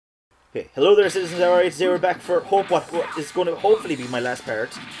Okay, hello there citizens, alright, today we're back for what is going to hopefully be my last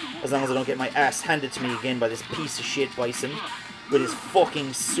part, as long as I don't get my ass handed to me again by this piece of shit Bison, with his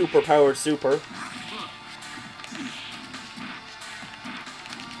fucking super-powered super.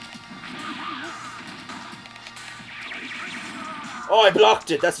 Oh, I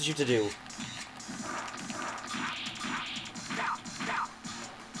blocked it, that's what you have to do.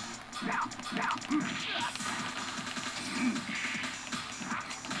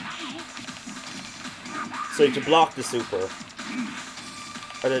 So you can block the super.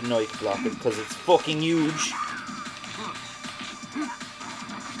 I didn't know you could block it because it's fucking huge.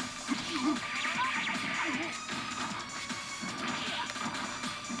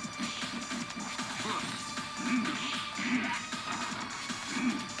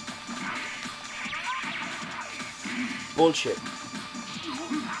 Bullshit.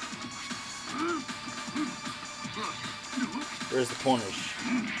 Where's the punish?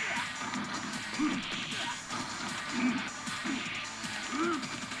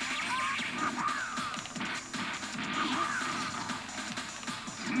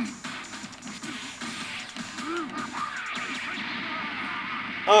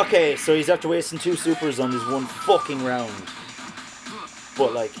 Okay, so he's after wasting 2 supers on this one fucking round.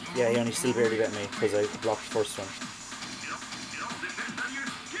 But like, yeah, he only still barely got me because I blocked the first one.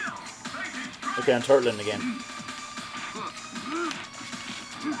 Okay, I'm turtling again.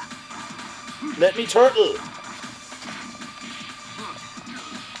 Let me turtle!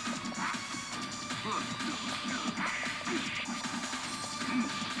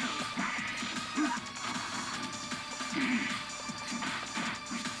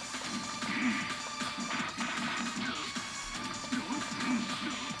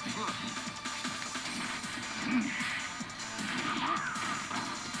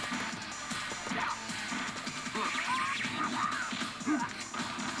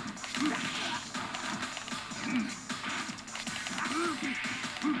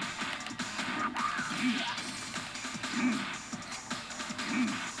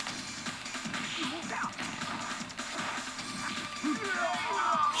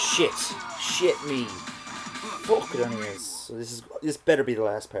 Shit. Shit me. Fuck it anyways. So this better be the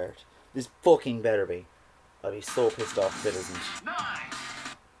last part. This fucking better be. I'll be so pissed off if it isn't.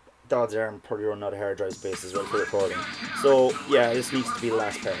 Dod's arm probably running out of hard drive space as well for recording. So yeah, this needs to be the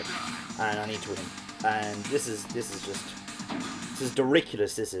last part. And I need to win. And this is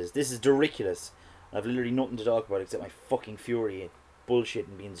ridiculous. This is ridiculous. I've literally nothing to talk about except my fucking fury, bullshit,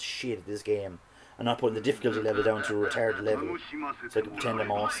 and being shit at this game. And not putting the difficulty level down to a retarded level, so I can pretend I'm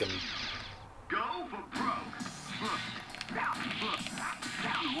awesome.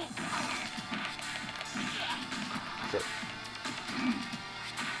 Okay.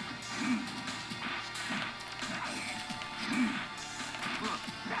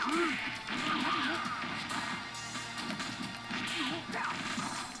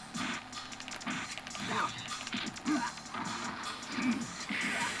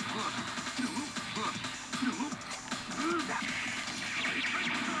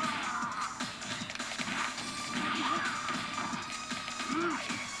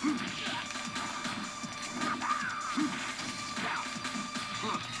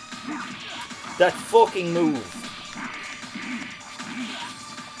 That fucking move. The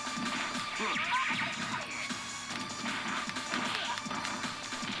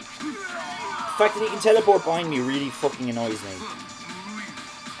fact that he can teleport behind me really fucking annoys me.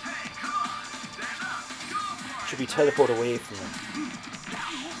 Should be teleport away from him.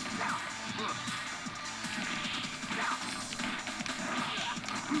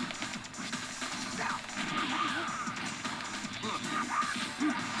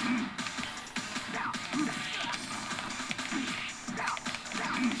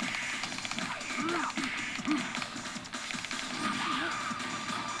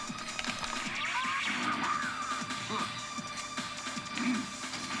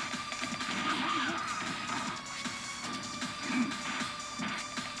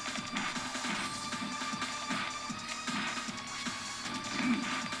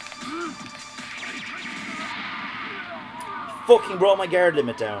 Fucking brought my guard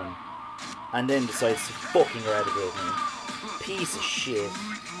limit down. And then decides to fucking eradicate me. Piece of shit.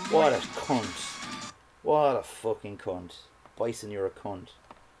 What a cunt. What a fucking cunt. Bison, you're a cunt.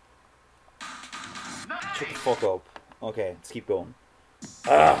 Shut the fuck up. Okay, let's keep going.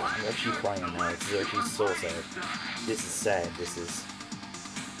 Ah, I'm actually crying now. It's actually so sad. This is sad. This is...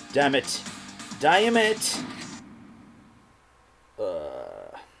 Damn it. Damn it!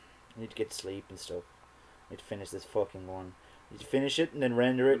 I need to get sleep and stuff. I need to finish this fucking one. I need to finish it and then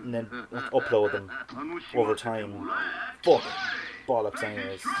render it and then upload them over time. Fuck. bollocks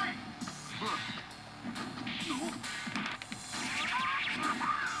anyways.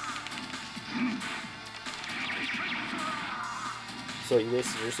 So you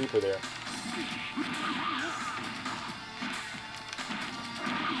wasted your super there.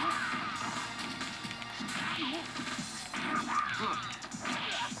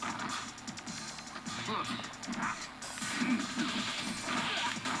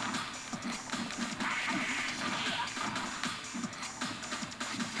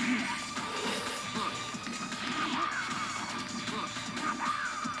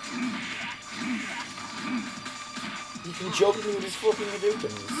 You can juggle me with his fucking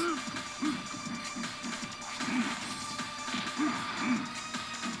Hadoukens.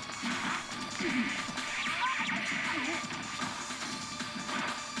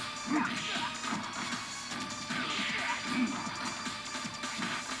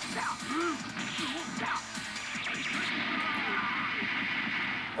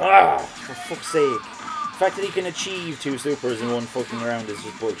 Ah, for fuck's sake. The fact that he can achieve 2 supers in one fucking round is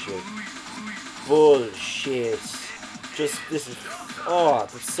just bullshit. Bullshit. Just, this is... Oh,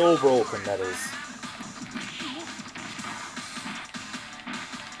 that's so broken, that is.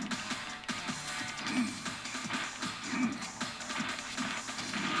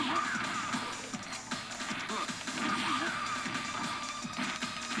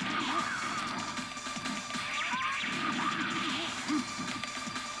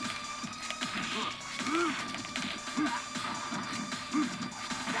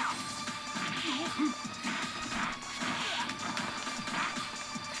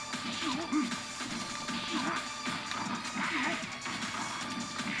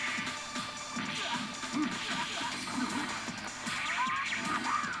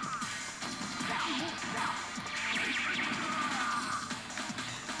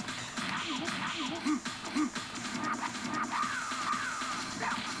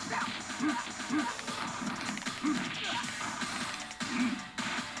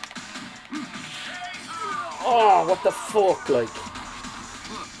 Oh, what the fuck, like...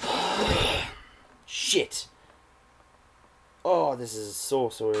 Shit. Oh, this is so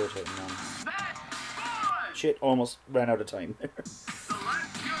irritating, man. Shit, almost ran out of time there.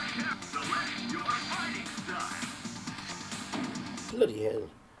 Bloody hell.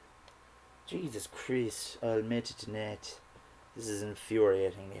 Jesus Christ, I'll admit it, Nate. This is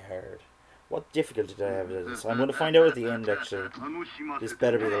infuriatingly hard. What difficulty did I have with this? I'm going to find out at the end, actually. This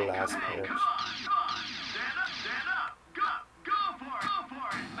better be the last part.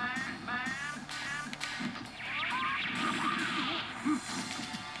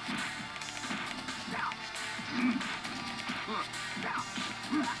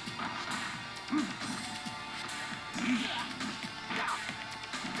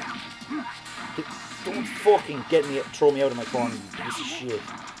 Don't fucking get me, throw me out of my corner, you piece of shit.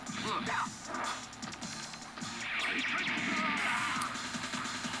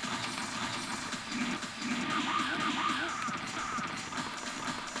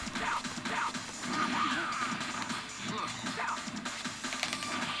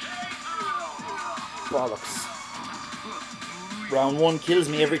 Bollocks. Round 1 kills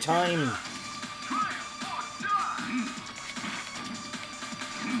me every time.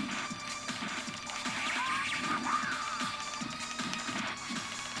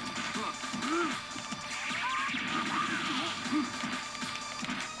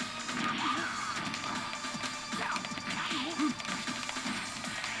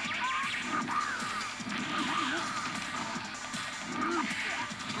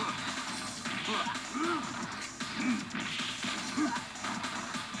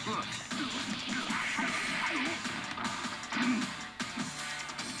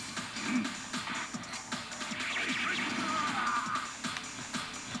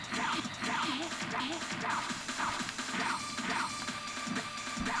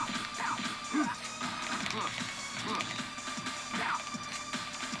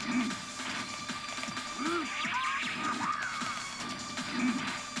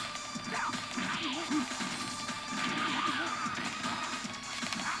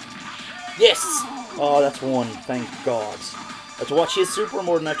 Yes! Oh, that's one. Thank God. I have to watch his super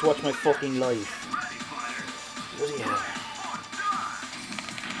more than I have to watch my fucking life. Bloody hell.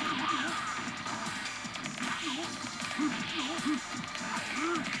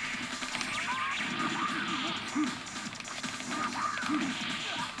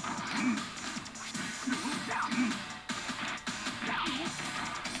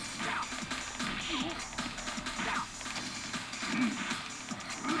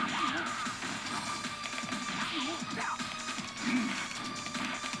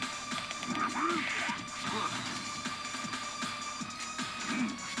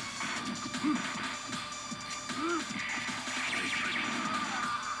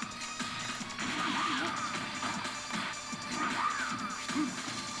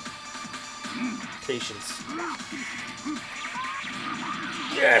 Patience.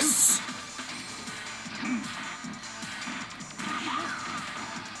 Yes!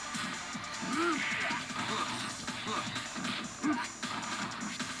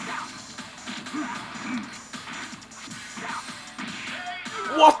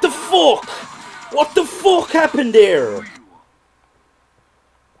 What the fuck? What the fuck happened there?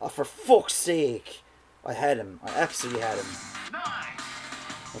 Oh, for fuck's sake. I had him. I absolutely had him.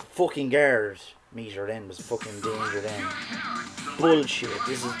 The fucking guard meter then was fucking danger then. Bullshit.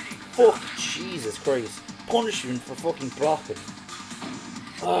 This is... Fuck. Jesus Christ. Punishment for fucking blocking.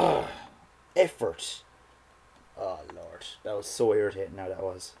 Ah. Effort. Oh, Lord. That was so irritating now, that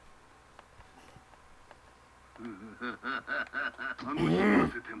was. Go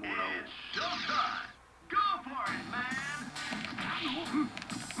for it, man!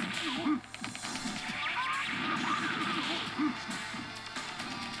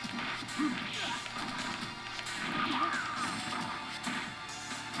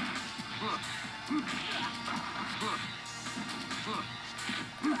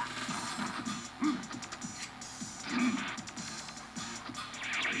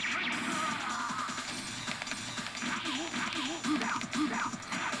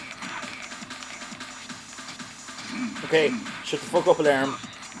 Okay, shut the fuck up, alarm.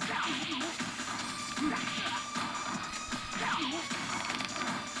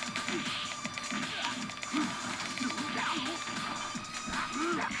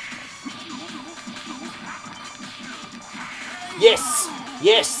 Yes!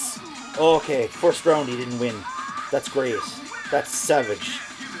 Yes! Okay, first round he didn't win. That's great. That's savage.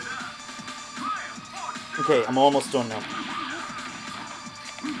 Okay, I'm almost done now.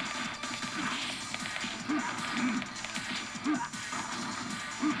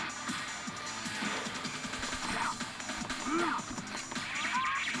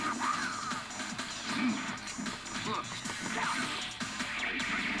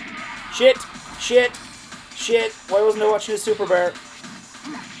 Shit! Shit! Shit! Why wasn't I watching the Super Bar?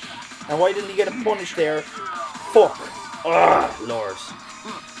 And why didn't he get a punish there? Fuck! Ah, Lord.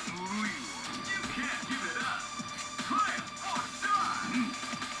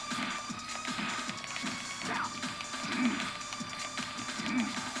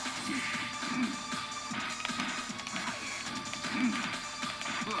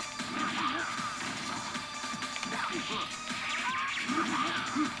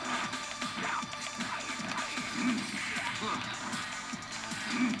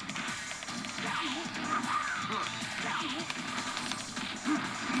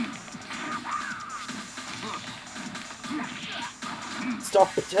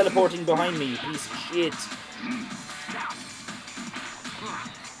 Stop teleporting behind me, you piece of shit.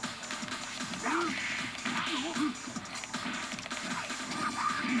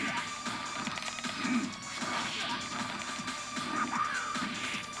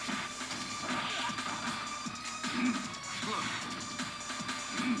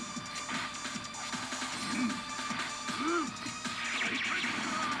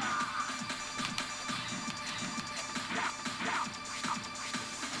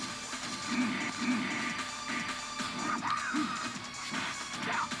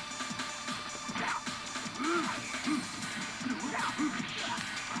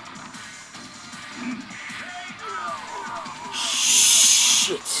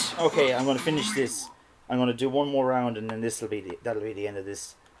 Shit. Okay, I'm gonna finish this. I'm gonna do one more round, and then that'll be the end of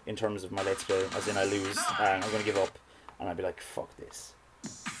this in terms of my let's play. As in, I lose, and I'm gonna give up, and I'll be like, fuck this.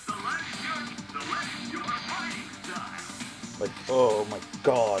 Like, oh my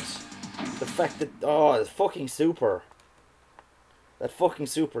god, the fact that the fucking super. That fucking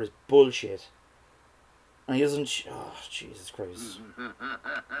super is bullshit. And he doesn't. Oh, Jesus Christ.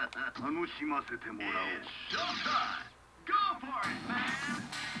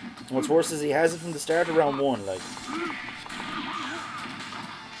 What's worse is he has it from the start of round one, like.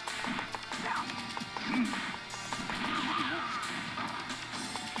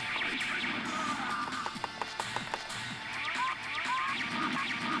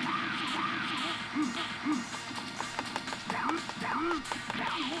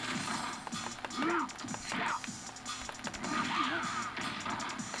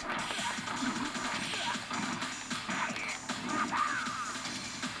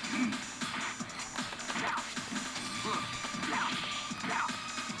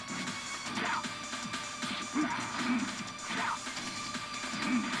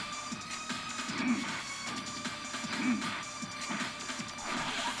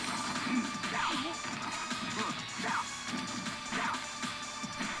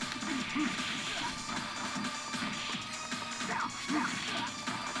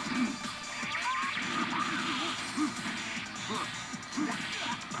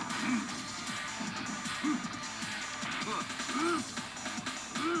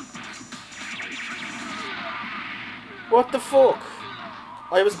 What the fuck?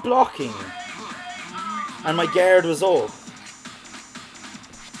 I was blocking. And my guard was up.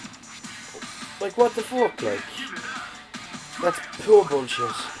 Like, what the fuck, like? That's pure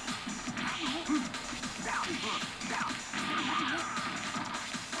bullshit.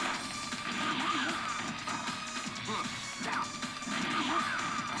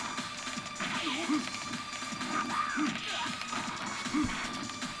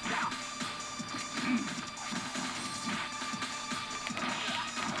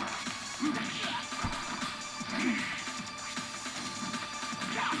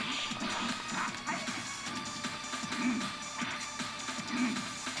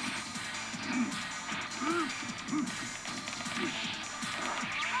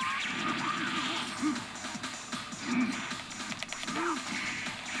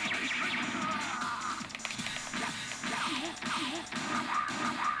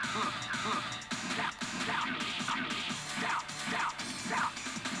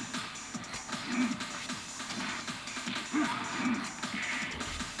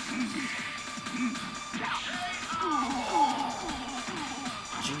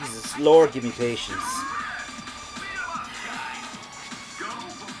 Jesus, Lord, give me patience.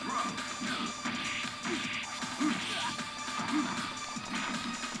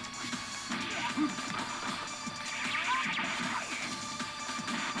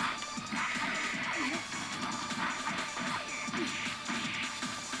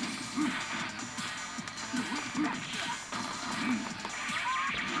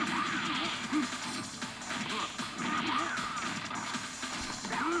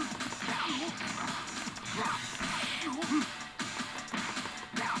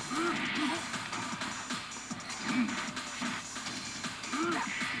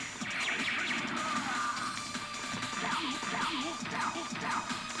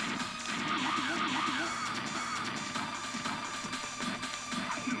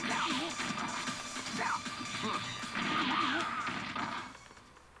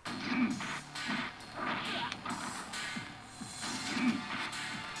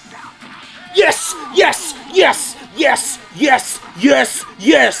 Yes! Yes! Yes! Yes! Yes! Yes!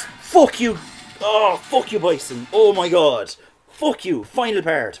 Yes! Fuck you! Oh, fuck you, Bison. Oh my god. Fuck you. Final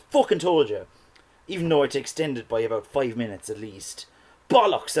part. Fucking told you. Even though I had to extend it by about 5 minutes at least.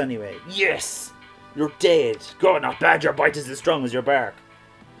 Bollocks anyway. Yes! You're dead. God, not bad. Your bite is as strong as your bark.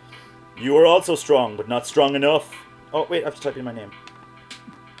 You are also strong, but not strong enough. Oh, wait. I have to type in my name.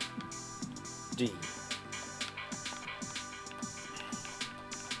 D.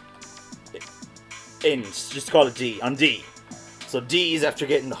 End. Just call it D. On D. So D is after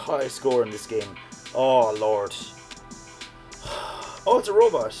getting the highest score in this game. Oh, Lord. Oh, it's a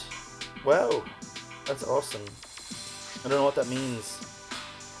robot. Wow. That's awesome. I don't know what that means.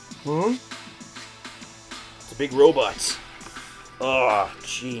 Huh? It's a big robot. Oh,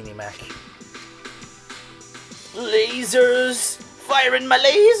 genie Mac. Lasers! Firing my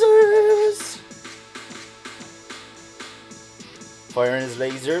lasers! Firing his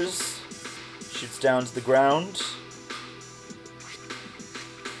lasers. Shoots down to the ground.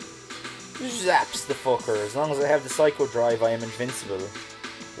 Zaps the fucker. As long as I have the psycho drive, I am invincible.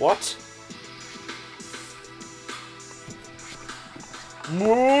 What?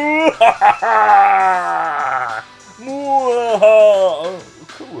 Oh,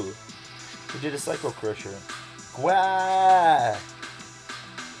 cool. We did a psycho crusher. Gwah!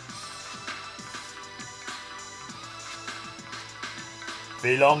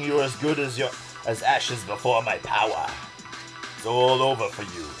 Fei Long, you're as good as ashes before my power. It's all over for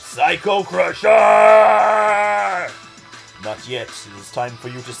you. Psycho Crusher! Not yet. It is time for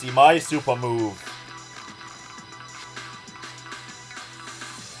you to see my super move.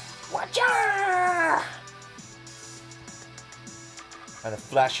 Watcha! And a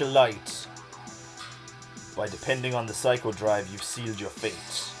flash of light. By depending on the psycho drive, you've sealed your fate.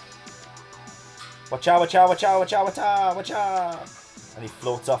 Watcha, watcha, watcha, watcha, watcha, watcha! And he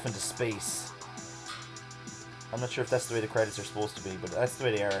floats off into space. I'm not sure if that's the way the credits are supposed to be, but that's the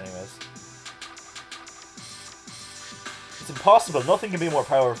way they are anyways. It's impossible. Nothing can be more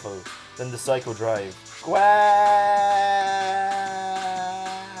powerful than the psycho drive. Gwah!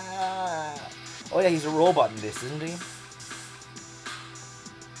 Oh yeah, he's a robot in this, isn't he?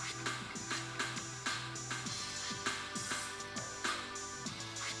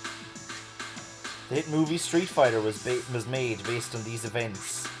 The hit movie Street Fighter was made based on these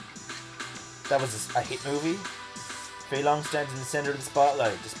events. That was a hit movie? Fei Long stands in the center of the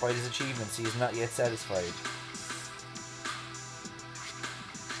spotlight. Despite his achievements, he is not yet satisfied.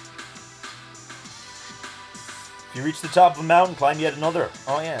 If you reach the top of a mountain, climb yet another.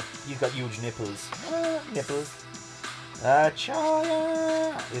 Oh yeah, you've got huge nipples. Nipples.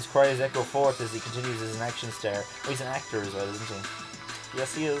 Chaya! His cries echo forth as he continues as an action star. Oh, he's an actor as well, isn't he?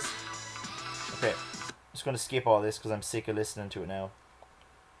 Yes, he is. Okay, I'm just going to skip all this because I'm sick of listening to it now.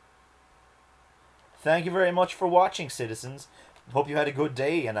 Thank you very much for watching, citizens. Hope you had a good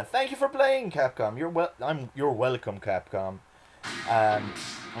day, and thank you for playing, Capcom. You're welcome, Capcom. And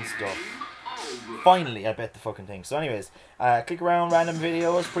stuff. Finally, I bet the fucking thing. So anyways, click around random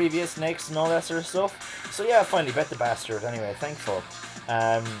videos, previous, next, and all that sort of stuff. So yeah, finally bet the bastard. Anyway, thankful.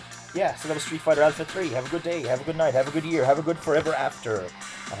 Yeah, so that was Street Fighter Alpha 3. Have a good day, have a good night, have a good year, have a good forever after,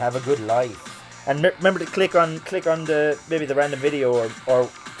 and have a good life. And remember to click on the maybe the random video or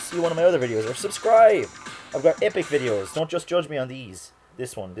see one of my other videos or subscribe. I've got epic videos. Don't just judge me on these.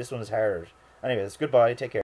 This one is hard. Anyways, goodbye. Take care.